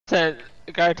100%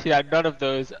 guarantee that none of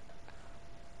those are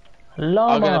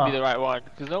gonna be the Llama! right one,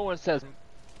 because no one says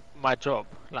my job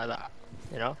like that,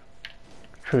 you know?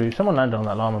 True, someone landed on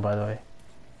that llama by the way.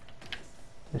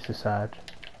 This is sad.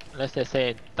 Unless they're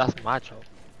saying that's my job.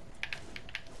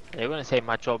 They wouldn't say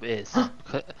my job is,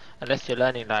 unless you're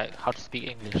learning like how to speak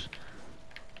English.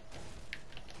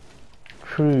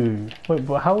 True. Wait,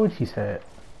 but how would he say it?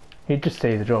 He'd just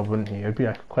say the job, wouldn't he? It'd be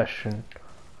like a question.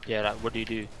 Yeah, like what do you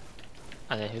do?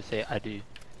 And then he'll say I do.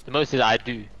 The most is I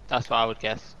do. That's what I would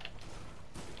guess.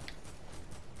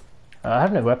 I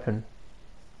have no weapon.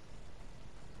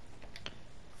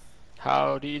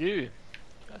 How do you do?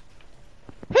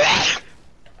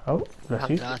 Oh, bless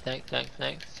you.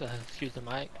 Thanks. Excuse the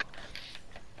mic.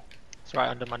 It's right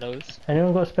under my nose.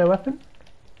 Anyone got a spare weapon?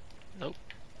 Nope.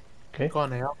 Okay. Go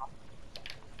on here.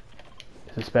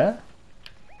 Is it spare?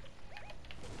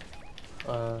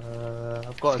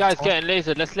 I've got. This guy's getting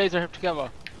lasered. Let's laser him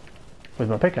together. With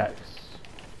my pickaxe.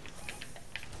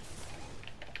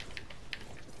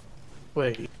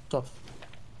 Wait, stuff.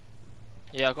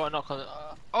 Yeah, I got a knock on.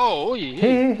 Oh,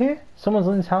 Here. Someone's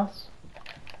in this house.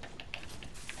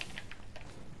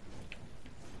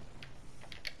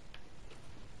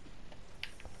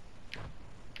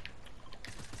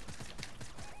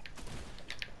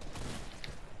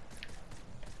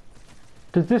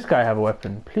 Does this guy have a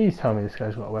weapon? Please tell me this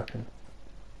guy's got a weapon.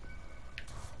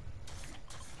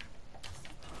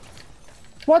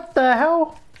 What the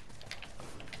hell?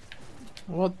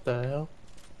 What the hell?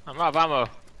 I'm out of ammo.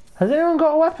 Has anyone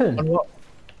got a weapon? On what?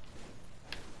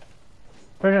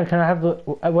 Brethren, can I have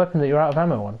a weapon that you're out of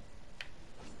ammo on?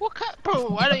 What kind, bro?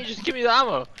 Why don't you just give me the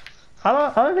ammo?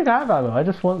 I don't think I have ammo. I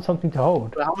just want something to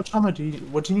hold. How much ammo do you?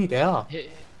 What do you need? Air.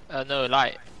 No,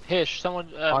 light. Here,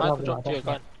 someone. Michael dropped your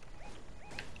gun.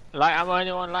 Light ammo,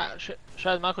 anyone? Light.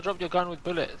 Shaz, Michael dropped your gun with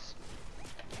bullets.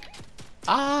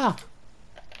 Ah!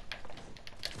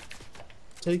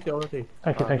 Take it already.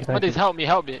 Thank you. Buddies, help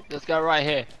me. This guy right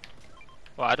here.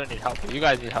 Well, I don't need help. You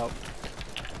guys need help.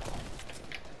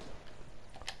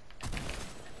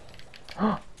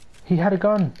 He had a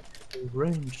gun.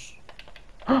 Range.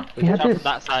 He had Jump this. from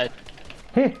that side.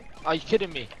 Here. Are you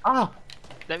kidding me? Ah!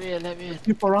 Let me in.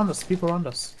 People around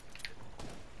us.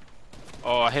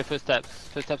 Oh, I hear footsteps.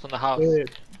 Footsteps on the house. Wait.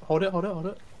 Hold it.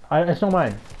 It's not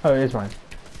mine. Oh, it is mine.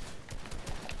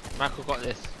 Michael got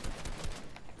this.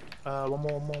 One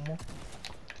more.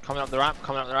 Coming up the ramp.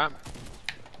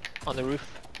 On the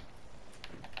roof.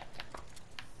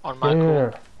 On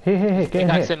Michael. Here. Get in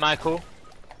Pickaxe here. in Michael.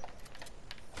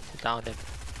 Downed him.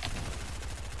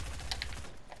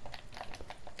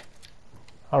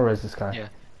 I'll res this guy. Yeah.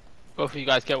 Both of you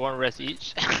guys get one res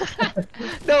each.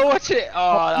 No, watch it!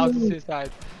 Oh, that was a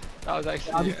suicide. That was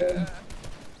actually... that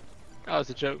was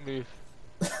a joke move.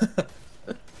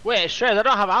 Wait, Shrez, I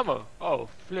don't have ammo. Oh,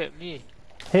 flip me.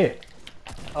 Here.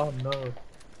 Oh no.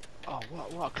 Oh,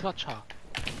 what a clutcher.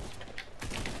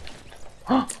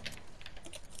 What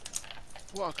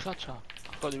a clutcher.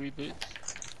 I've got the reboots.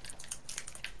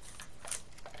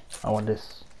 I want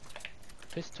this.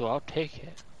 Pistol, I'll take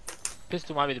it.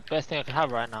 Pistol might be the best thing I can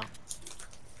have right now.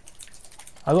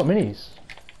 I got minis.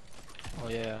 Oh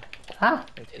yeah. Ah.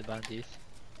 Let me take the bandies.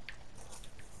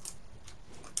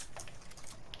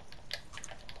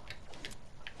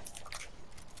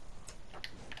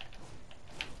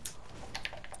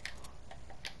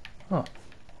 Oh.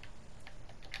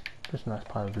 Just a nice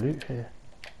pile of loot here.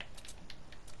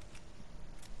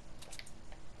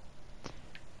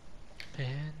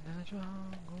 In the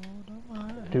jungle, the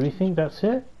mighty- Do we think that's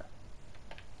it?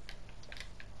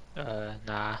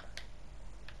 Nah.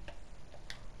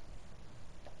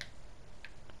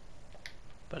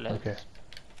 But let's... Okay.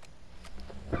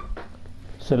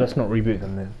 So let's not reboot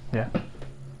them then, yeah?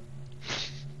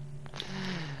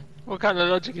 What kind of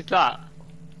logic is that?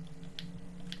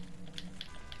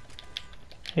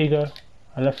 Here you go.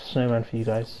 I left a snowman for you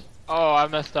guys. Oh, I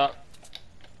messed up.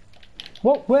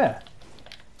 What? Where?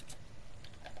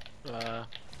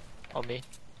 On me.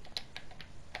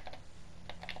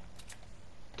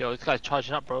 Yo, this guy's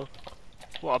charging up, bro.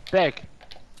 What a beg.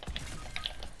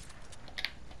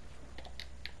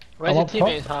 Where's I'm your up top.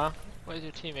 teammates, huh? Where's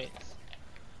your teammates?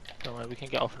 Don't worry, we can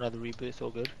get off another reboot, it's all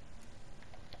good.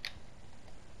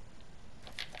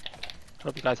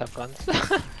 Hope you guys have guns.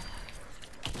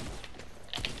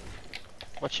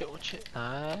 Watch it.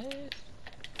 Nice.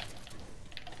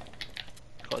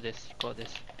 Got this.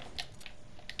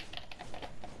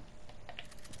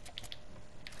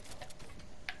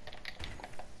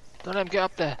 Don't let him get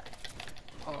up there.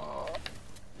 Oh.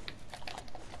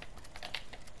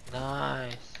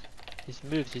 Nice. He's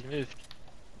moved.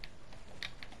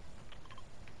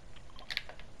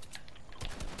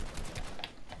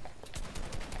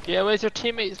 Yeah, where's your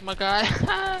teammates, my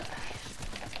guy?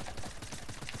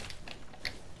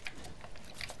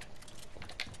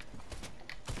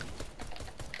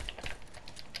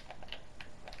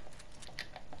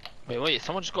 Wait,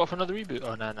 someone just got off another reboot?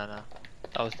 Oh, no. That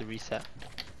was the reset.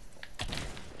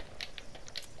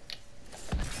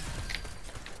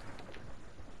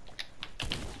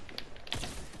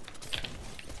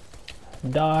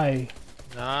 Die.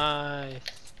 Nice.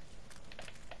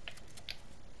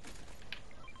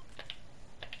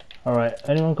 Alright,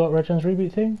 anyone got Regin's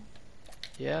reboot thing?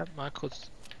 Yeah,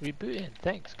 Michael's rebooting.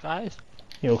 Thanks, guys.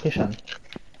 Yo, Kishan.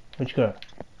 Where'd you go?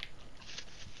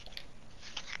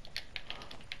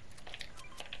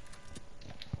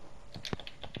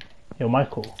 Yo,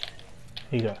 Michael.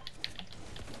 Here you go.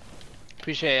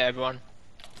 Appreciate it, everyone.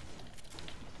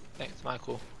 Thanks,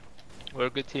 Michael. We're a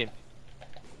good team.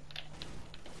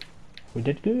 We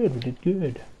did good, we did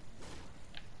good.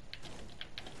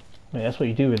 Mate, that's what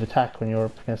you do with attack when you're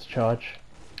up against a charge.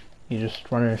 You just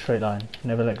run in a straight line,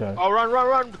 never let go. Oh, run!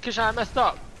 Kishan, I messed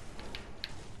up.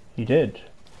 You did.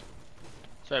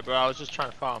 Sorry, bro, I was just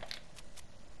trying to farm.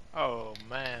 Oh,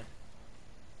 man.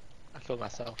 I killed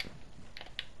myself.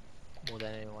 More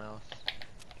than anyone else.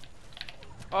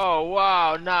 Oh,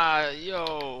 wow, nah,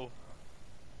 yo.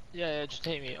 Yeah, just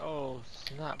take me. Oh,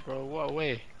 snap, bro. What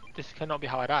way? This cannot be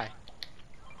how I die.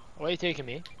 Where are you taking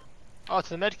me? Oh, to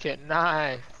the medkit.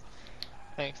 Nice.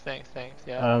 Thanks.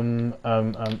 Yeah.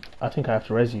 I think I have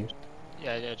to res you.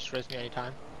 Yeah, just res me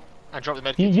anytime. And drop the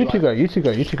medkit. You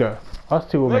two go.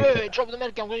 Us two will make it. Wait, drop the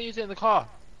medkit. I'm gonna use it in the car.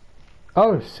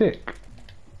 Oh, sick.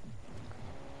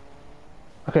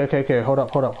 Okay, hold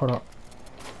up.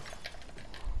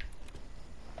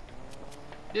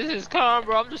 This is calm,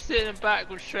 bro. I'm just sitting in the back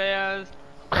with Shreyas.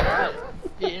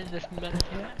 Eating this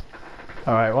medkit.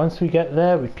 Alright, once we get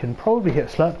there, we can probably hit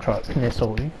Slurp Truck near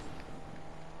Salty.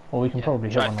 Or we can probably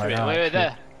hit one right now. Wait,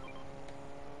 there.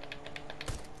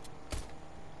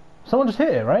 Someone just hit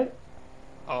it, right?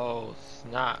 Oh,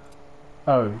 snap.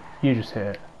 Oh, you just hit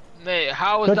it. Mate,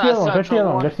 how was Go that? to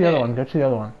the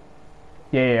other one.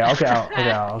 Yeah, I'll get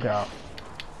out.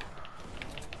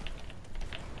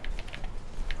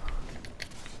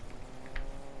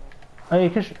 Hey,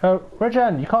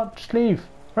 Rejan, you can't just leave.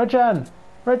 Rejan,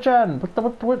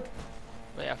 what?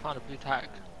 Wait, I found a blue tag.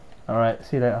 Alright,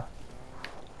 see you later.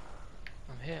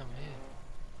 I'm here.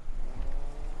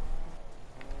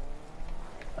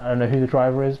 I don't know who the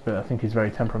driver is, but I think he's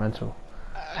very temperamental.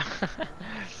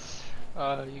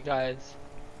 Oh, you guys.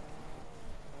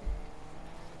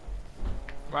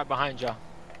 Right behind you.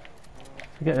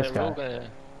 Forget this guy.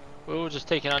 We're all just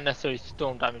taking unnecessary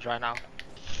storm damage right now.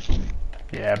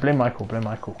 Yeah, blame Michael.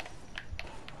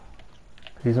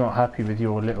 He's not happy with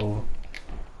your little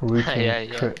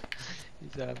routine trip.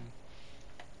 He's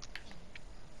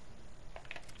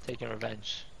taking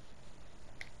revenge.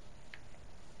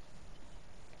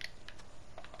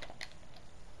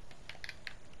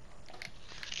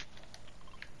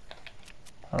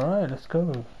 Alright, let's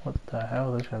go. What the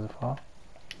hell? Those guys are far.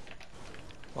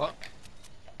 What?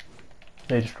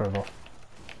 They just drove off.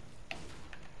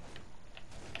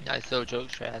 Yeah, it's still joke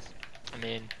stress. I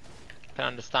mean, I can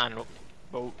understand.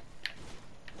 Well,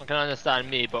 I can understand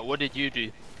me, but what did you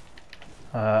do?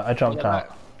 I jumped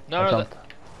out. No,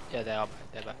 yeah, they're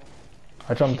back.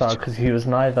 I jumped out because he was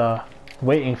neither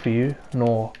waiting for you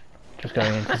nor just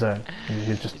going into zone. He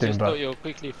was just doing both. Thought you were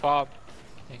quickly farm.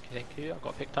 Thank you. I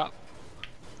got picked up.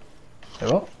 Hey,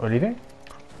 what? What are you doing?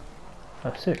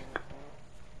 That's sick.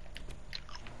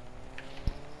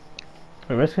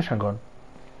 Wait, where's Kishan gone?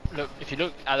 Look, if you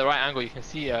look at the right angle, you can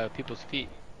see people's feet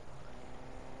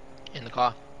in the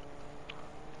car.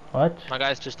 What? My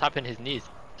guy's just tapping his knees.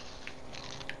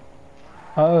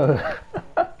 Oh.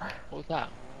 What was that?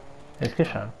 It's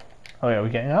Kishan. Oh yeah, are we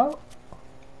getting out?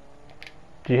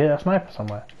 Do you hear that sniper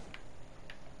somewhere?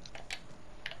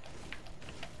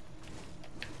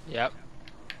 Yep.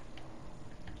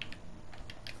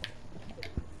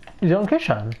 Is it on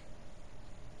Kishan?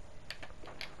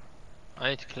 I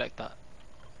need to collect that.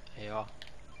 There you are.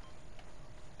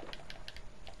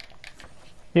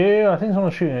 Yeah, I think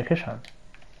someone's shooting at Kishan.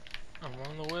 I'm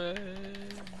on the way.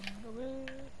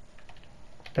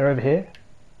 They're over here.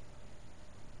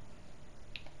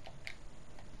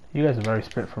 You guys are very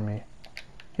split from me.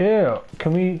 Yeah, are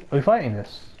we fighting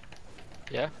this?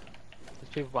 Yeah. There's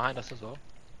people behind us as well.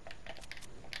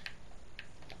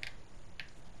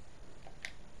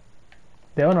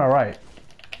 They're on our right.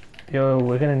 Yo,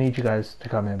 we're gonna need you guys to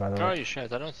come in, by the way. Where are you,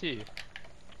 Shez? I don't see you.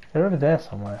 They're over there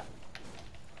somewhere.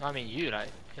 I mean you, like,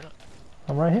 you're not...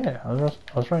 I'm right here. I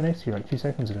was right next to you like 2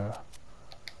 seconds ago.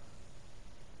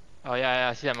 Oh yeah,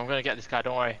 I see them. I'm gonna get this guy,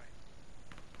 don't worry.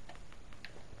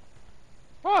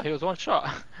 Oh, he was one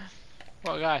shot.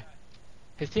 What a guy.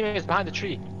 His teammate is behind the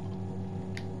tree.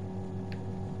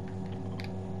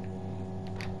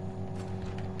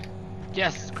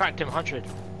 Yes, cracked him 100.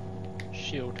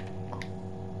 Shield.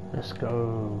 Let's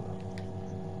go.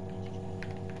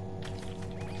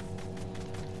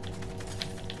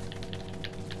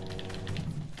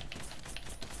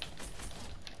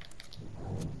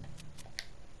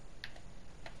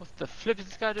 What the flip is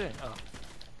this guy doing? Oh.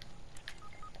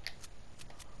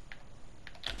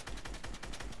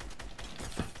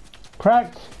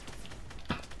 Cracked.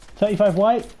 35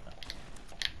 white.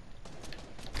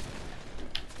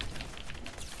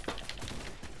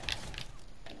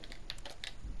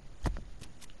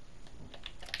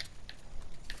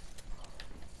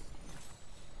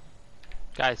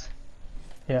 Guys.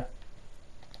 Yeah.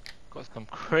 Got some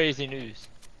crazy news.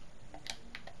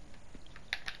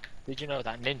 Did you know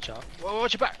that Ninja? Whoa,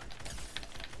 watch your back!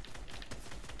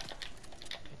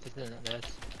 This isn't this.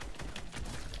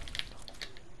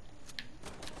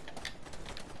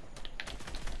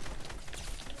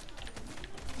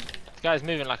 This guy's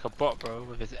moving like a bot, bro,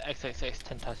 with his XXX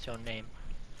Tentacion name.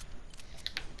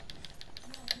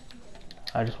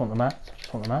 I just want the mats.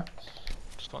 Just want the mats.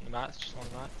 Just want the mats, just want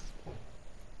the mats.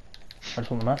 I just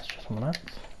want the mats. Just want the mats.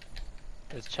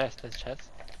 There's chest, there's chest.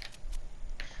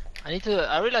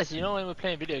 I realize, you know, when we're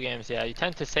playing video games, yeah, you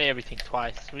tend to say everything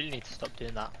twice. Really need to stop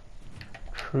doing that.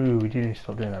 True. We do need to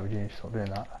stop doing that. We do need to stop doing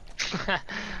that.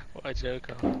 What a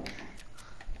joker.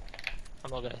 I'm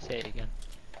not gonna say it again.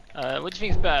 What do you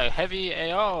think is better, heavy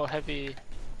AR or heavy?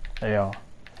 AR.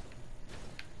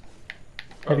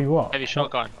 Heavy what? Heavy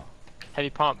shotgun. Heavy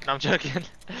pump. No, I'm joking.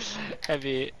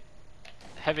 heavy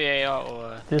AR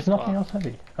or? There's nothing else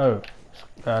heavy. Oh,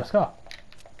 Scar.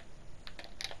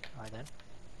 Alright then.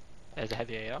 There's a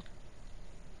heavy AR.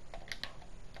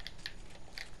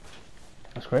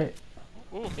 That's great.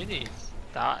 Ooh, minis.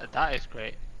 That is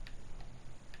great.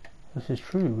 This is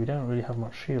true. We don't really have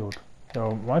much shield.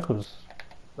 So Michael's.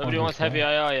 Nobody wants heavy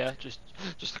IR, yeah? Just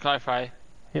to clarify.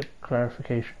 Yep,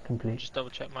 clarification complete. Just double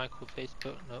check Michael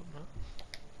Facebook. Nope, no.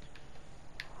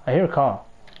 I hear a car.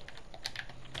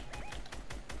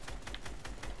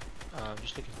 I'm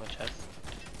just looking for a chest.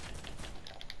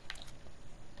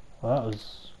 Well, that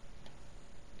was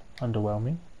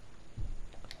underwhelming.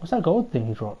 What's that gold thing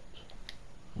he dropped?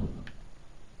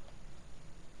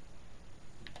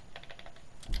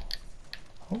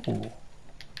 Oh.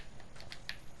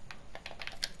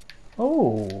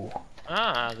 Oh.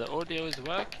 Ah, the audio is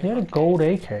working. He had a gold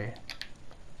AK.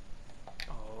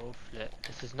 Oh, flip.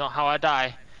 This is not how I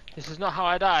die. This is not how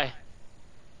I die.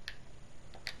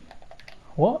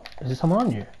 What? Is there someone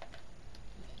on you?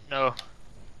 No.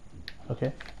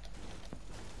 Okay.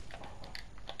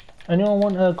 Anyone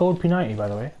want a gold P90, by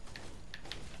the way?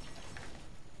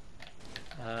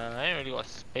 I ain't really got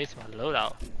space in my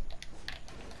loadout.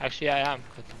 Actually, I am,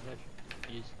 because I'm going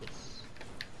to use this.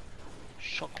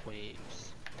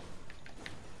 Shockwaves.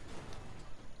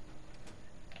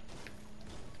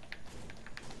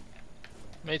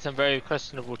 Made some very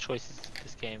questionable choices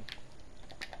this game.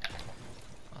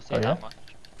 I'll say that much.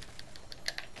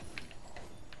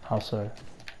 How so?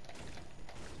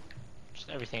 Just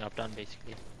everything I've done,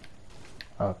 basically.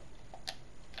 Oh.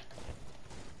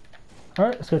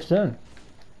 Alright, let's go to zone.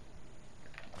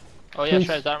 Oh yeah, Please.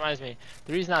 Shreds, that reminds me.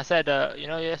 The reason I said, you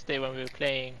know, yesterday when we were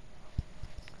playing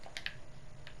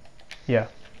Yeah.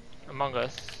 Among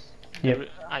Us, Yep.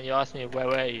 and you asked me where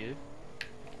were you,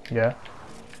 Yeah.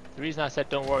 the reason I said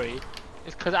don't worry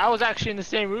is because I was actually in the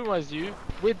same room as you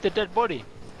with the dead body.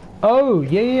 Oh,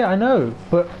 yeah, I know.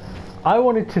 But I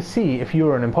wanted to see if you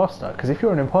were an imposter. Because if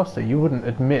you're an imposter, you wouldn't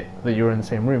admit that you were in the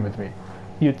same room with me.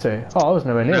 You'd say, oh, I was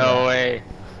nowhere near No there. way.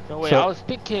 No way, So- I was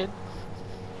thinking.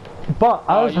 But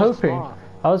I was you're hoping, smart.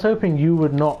 I was hoping you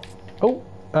would not. Oh,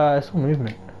 I saw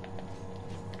movement.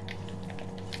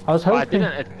 I was But hoping I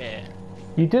didn't admit it.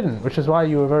 you didn't, which is why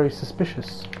you were very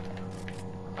suspicious.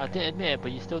 I didn't admit it,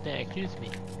 but you still didn't accuse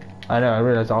me. I know. I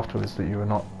realized afterwards that you were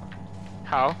not,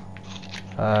 How?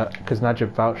 because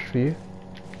Najib vouched for you.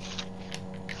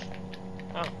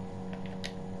 Oh.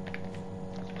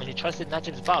 When you trusted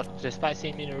Najib's vouch despite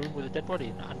seeing me in a room with a dead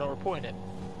body and not reporting it.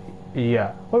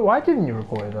 Yeah. Wait, why didn't you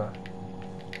report it though?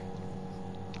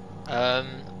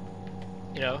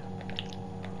 You know,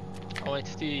 I wanted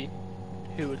to see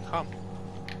who would come.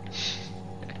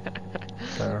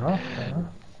 Fair enough. Fair enough.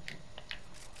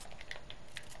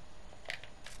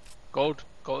 Gold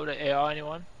AR,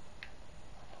 anyone?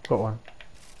 Got one.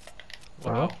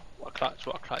 Wow, Alright.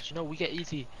 what a clutch. You know, we get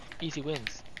easy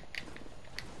wins.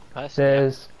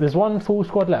 Personally, There's one full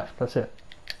squad left. That's it.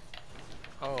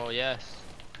 oh yes.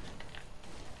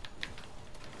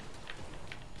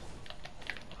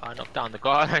 I knocked down the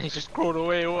guard and he just crawled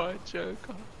away. What a joke.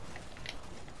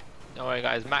 Don't worry,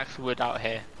 guys. Max Wood out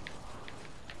here.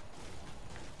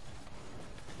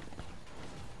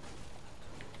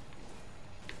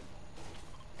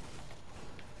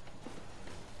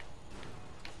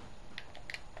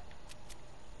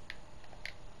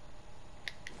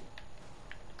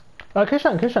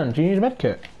 Kishan, do you need a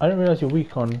medkit? I didn't realise you're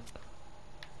weak on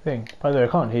thing. By the way, I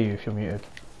can't hear you if you're muted.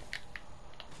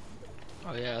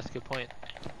 Oh yeah, that's a good point.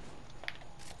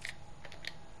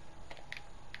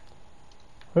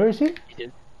 Where is he? He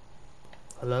did.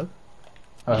 Hello?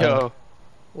 Yo.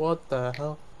 What the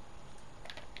hell?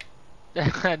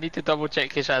 I need to double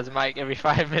check Kishan's mic every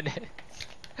 5 minutes.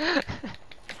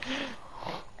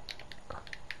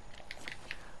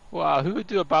 Wow, who would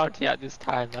do a bounty at this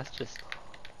time? That's just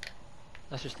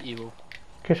evil.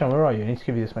 Kishan, where are you? I need to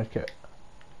give you this medkit.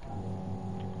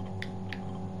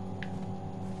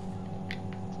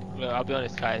 Look, I'll be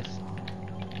honest, guys.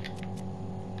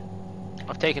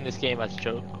 I've taken this game as a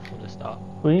joke from the start.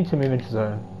 We need to move into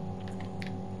zone.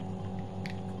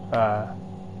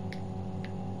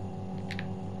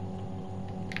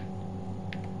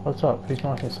 What's up? Who's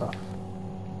marking stuff?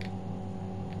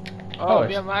 Oh, Oh,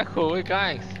 me and Michael, we're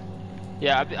gangs.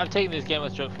 Yeah, I'm taking this game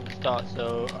as a joke from the start,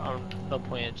 so I'm no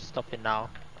point in just stopping now.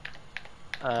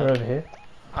 We're over here.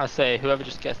 I say whoever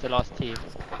just gets the last team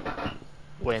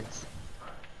wins.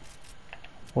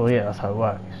 Well, yeah, that's how it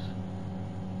works.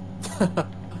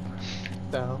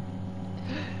 Down.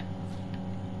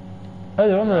 Oh,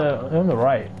 they're on the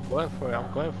right.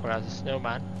 I'm going for it as a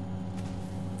snowman.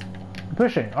 We're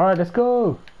pushing. All right, let's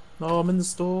go. No, I'm in the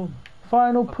storm.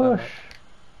 Final Okay, push.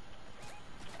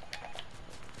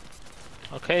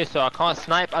 Okay, so I can't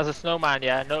snipe as a snowman,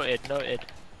 yeah, noted.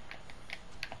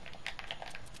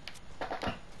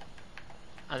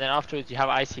 And then afterwards you have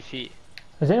icy feet.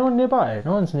 Is anyone nearby?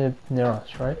 No one's near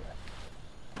us, right?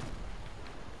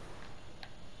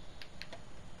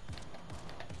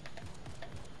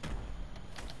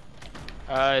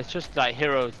 It's just like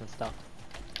heroes and stuff.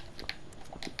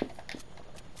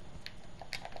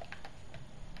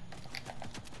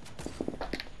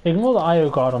 Ignore the IO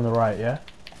guard on the right, yeah?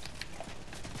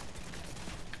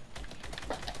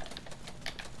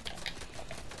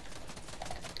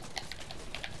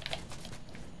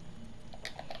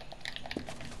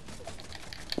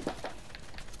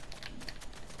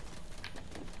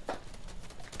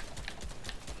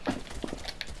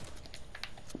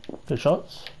 Good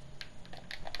shots.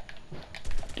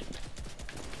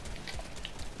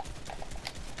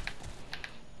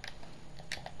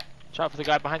 Watch out for the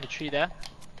guy behind the tree there.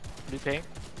 Looping.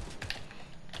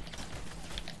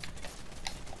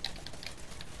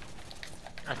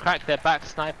 I cracked their back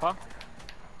sniper.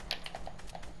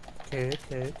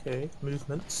 Okay.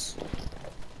 Movements.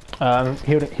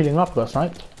 Healing up, got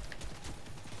sniped.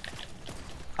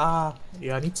 Ah,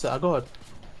 yeah, I got a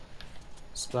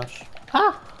splash.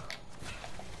 Ah!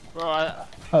 Bro, I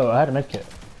Oh, I had a medkit.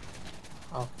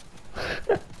 Oh.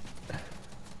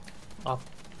 Oh.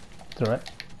 It's alright.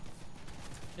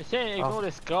 You're saying ignore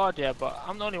this guard, yeah, but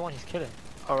I'm the only one he's killing.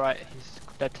 Alright, he's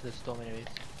dead to the storm anyways.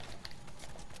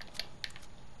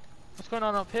 What's going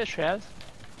on up here, Shreyas?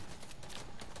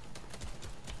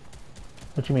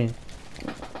 What do you mean?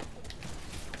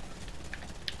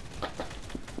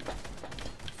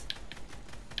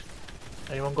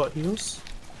 Anyone got heals?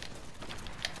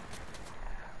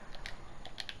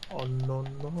 Oh no.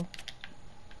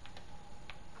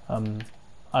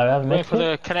 I have a I'm going for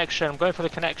medkit. the connection, I'm going for the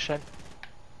connection.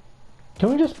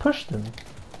 Can we just push them?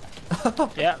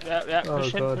 Yeah, Oh,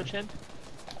 push God. in.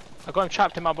 I got him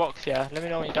trapped in my box, yeah. Let me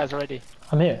know when you guys are ready.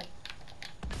 I'm here.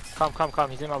 Come,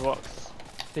 he's in my box.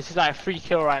 This is like a free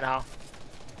kill right now.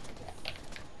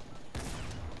 I'm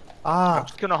Ah,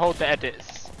 just gonna hold the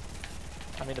edits.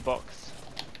 I'm in the box.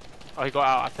 Oh, he got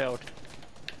out, I failed.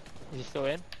 Is he still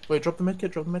in? wait, drop the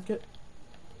medkit.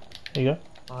 There you go.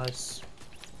 Nice.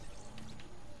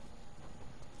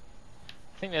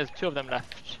 I think there's 2 of them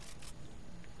left.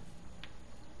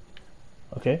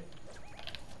 Okay.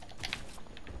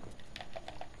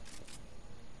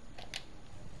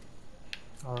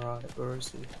 Alright, where is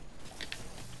he?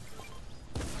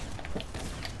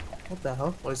 What the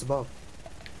hell? Oh, he's above.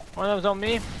 One of them's on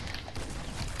me.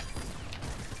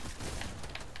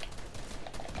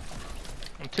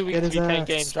 I'm too weak Get to his be playing ass.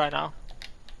 games right now.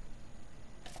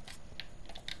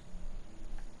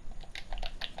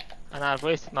 And I've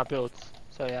wasted my builds,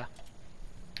 so yeah.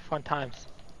 Fun times.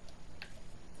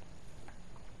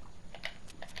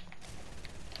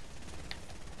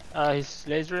 He's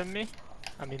lasering me.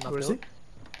 I mean my Where is build.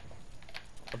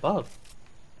 he? Above.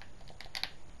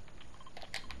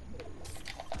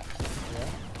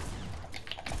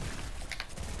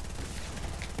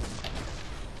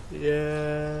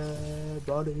 Yeah,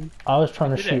 buddy. I was trying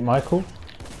to Did shoot it? Michael.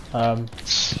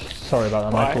 Sorry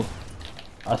about that, Why? Michael.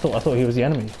 I thought he was the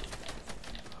enemy.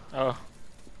 Oh.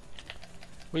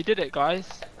 We did it, guys.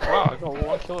 Wow, I got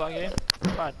one kill that game.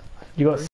 Fine. You got